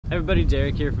Hey everybody,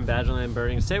 Derek here from Badgerland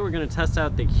Birding. Today we're going to test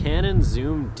out the Canon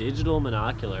Zoom Digital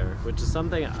Monocular, which is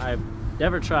something I've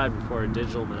never tried before, a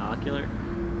digital monocular.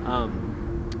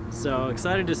 So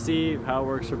excited to see how it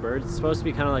works for birds. It's supposed to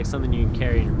be kind of like something you can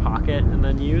carry in your pocket and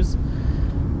then use.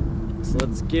 So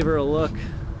let's give her a look.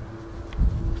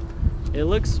 It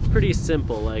looks pretty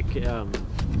simple, like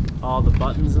all the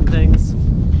buttons and things.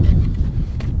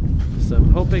 So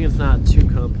I'm hoping it's not too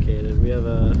complicated. We have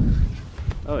a...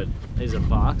 oh, there's a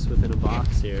box within a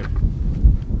box here.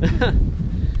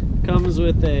 Comes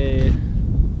with a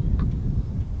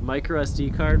micro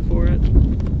SD card for it.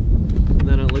 And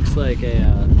then it looks like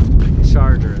a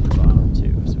charger at the bottom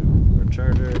too. So our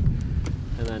charger,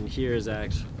 and then here's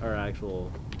our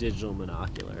actual digital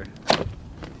monocular.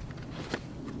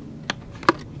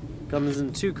 Comes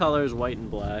in two colors, white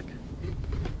and black.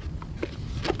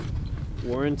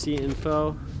 Warranty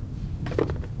info.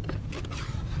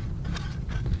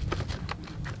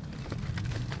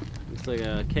 Looks like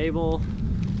a cable,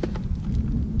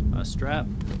 a strap,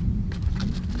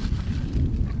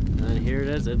 and then here it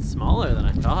is. It's smaller than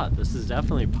I thought. This is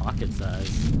definitely pocket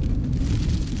size.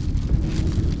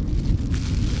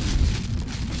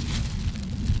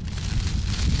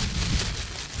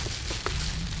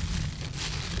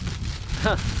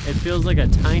 It feels like a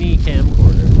tiny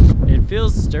camcorder. It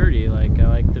feels sturdy, like I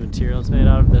like the material it's made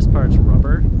out of. This part's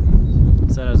rubber.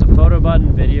 So it has a photo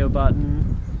button, video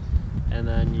button, and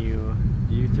then you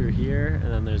view through here,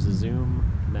 and then there's a zoom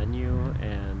menu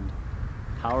and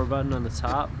power button on the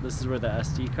top. This is where the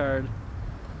SD card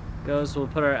goes. We'll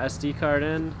put our SD card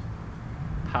in,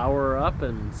 power up,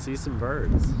 and see some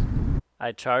birds.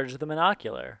 I charged the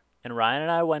monocular, and Ryan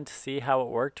and I went to see how it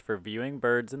worked for viewing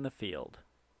birds in the field.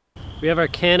 We have our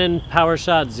Canon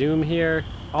PowerShot Zoom here,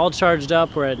 all charged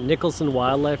up. We're at Nicholson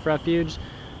Wildlife Refuge.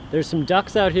 There's some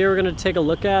ducks out here we're going to take a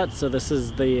look at. So this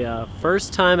is the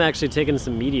first time actually taking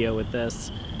some media with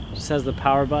this. It just has the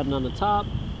power button on the top.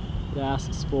 It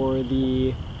asks for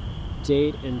the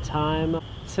date and time.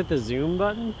 Let's hit the zoom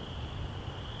button.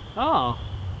 Oh.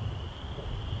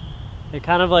 It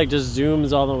kind of like just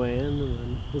zooms all the way in, and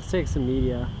then let's take some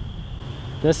media.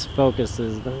 This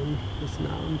focuses then, this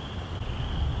mountain.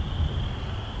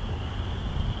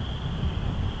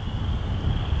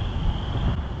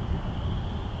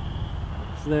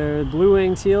 So their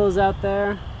blue-winged teal is out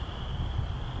there.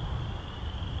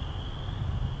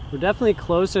 We're definitely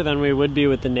closer than we would be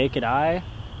with the naked eye.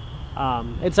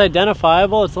 It's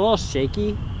identifiable. It's a little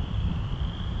shaky.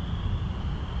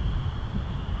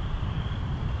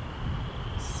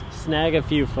 Snag a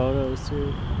few photos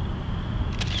too.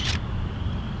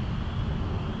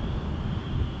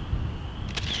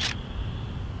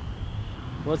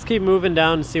 Let's keep moving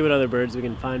down and see what other birds we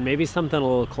can find. Maybe something a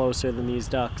little closer than these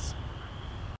ducks.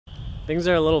 Things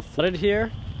are a little flooded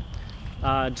here.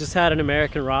 Just had an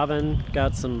American robin,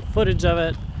 got some footage of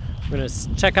it. We're gonna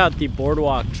check out the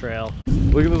boardwalk trail.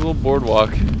 Look at this little boardwalk.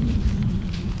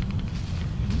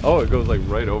 Oh, it goes like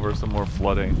right over some more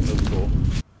flooding. That's cool.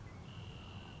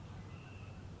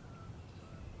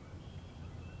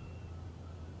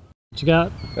 What you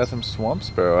got? Got some swamp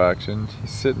sparrow action.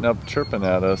 He's sitting up chirping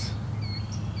at us.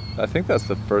 I think that's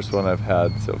the first one I've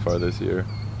had so far this year.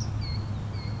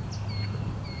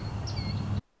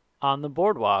 On the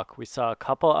boardwalk, we saw a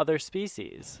couple other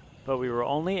species, but we were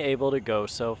only able to go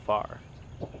so far.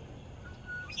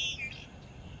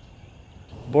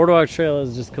 Boardwalk trail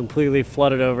is just completely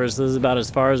flooded over, so this is about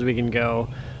as far as we can go.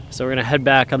 So we're gonna head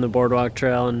back on the boardwalk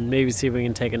trail and maybe see if we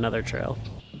can take another trail.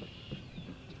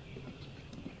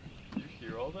 Did you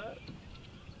hear all that?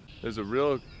 There's a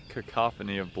real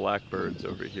cacophony of blackbirds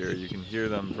over here. You can hear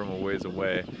them from a ways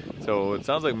away. So it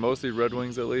sounds like mostly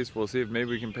redwings at least. We'll see if maybe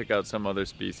we can pick out some other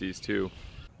species too.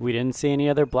 We didn't see any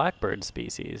other blackbird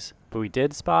species, but we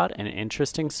did spot an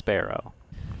interesting sparrow.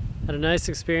 Had a nice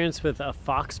experience with a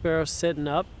fox sparrow sitting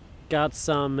up. Got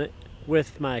some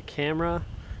with my camera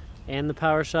and the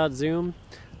PowerShot Zoom.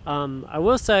 I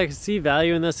will say I can see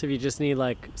value in this if you just need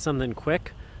like something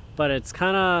quick, but it's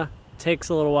kind of takes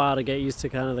a little while to get used to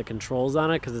kind of the controls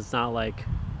on it because it's not like,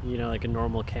 you know, like a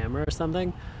normal camera or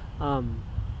something.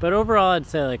 But overall I'd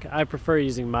say like I prefer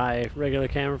using my regular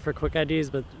camera for quick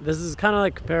IDs, but this is kind of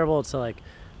like comparable to like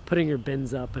putting your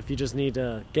bins up if you just need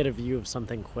to get a view of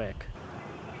something quick.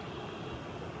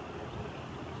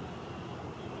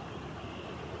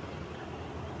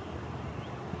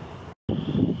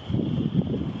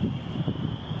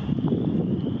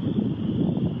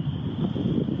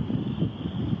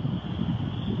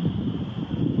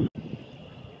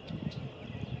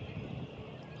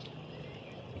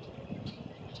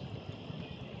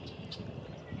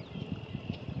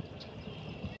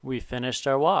 We finished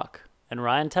our walk, and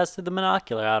Ryan tested the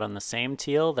monocular out on the same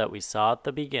teal that we saw at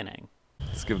the beginning.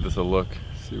 Let's give this a look,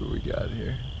 see what we got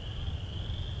here.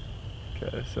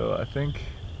 Okay, so I think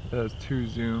it has 2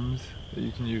 zooms that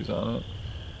you can use on it.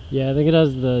 Yeah, I think it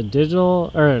has the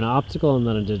digital, or an optical and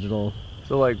then a digital.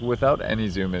 So like without any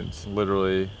zoom, it's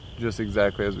literally just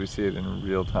exactly as we see it in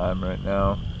real time right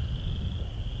now.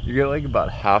 You get like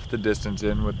about half the distance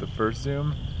in with the first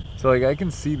zoom. So like I can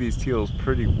see these teals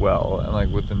pretty well, and like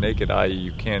with the naked eye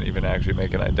you can't even actually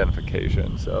make an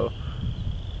identification, so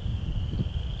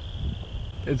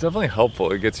it's definitely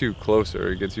helpful. It gets you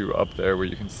closer, it gets you up there where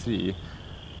you can see.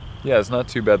 Yeah, it's not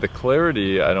too bad. The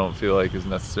clarity I don't feel like is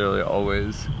necessarily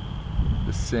always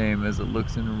the same as it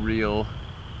looks in real.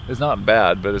 It's not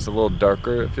bad, but it's a little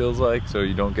darker, it feels like, so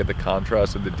you don't get the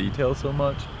contrast of the detail so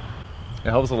much. It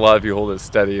helps a lot if you hold it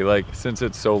steady. Like, since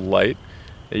it's so light,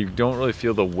 you don't really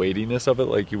feel the weightiness of it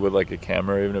like you would like a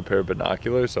camera or even a pair of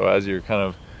binoculars. So as you're kind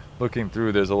of looking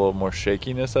through, there's a little more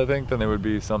shakiness, I think, than there would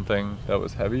be something that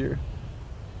was heavier.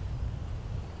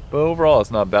 But overall,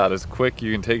 it's not bad. It's quick.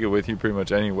 You can take it with you pretty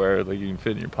much anywhere. Like, you can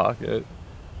fit in your pocket.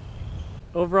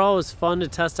 Overall, it was fun to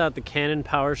test out the Canon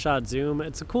PowerShot Zoom.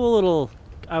 It's a cool little,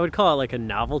 I would call it like a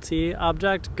novelty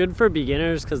object. Good for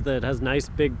beginners because it has nice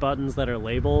big buttons that are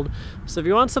labeled. So if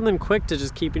you want something quick to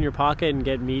just keep in your pocket and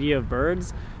get media of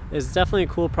birds, it's definitely a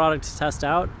cool product to test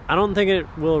out. I don't think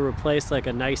it will replace like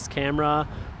a nice camera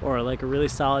or like a really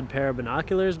solid pair of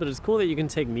binoculars, but it's cool that you can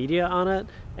take media on it.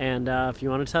 And if you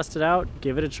want to test it out,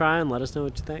 give it a try and let us know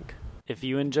what you think. If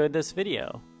you enjoyed this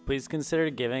video, please consider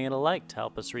giving it a like to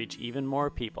help us reach even more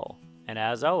people. And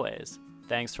as always,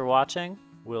 thanks for watching.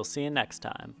 We'll see you next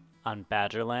time on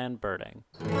Badgerland Birding.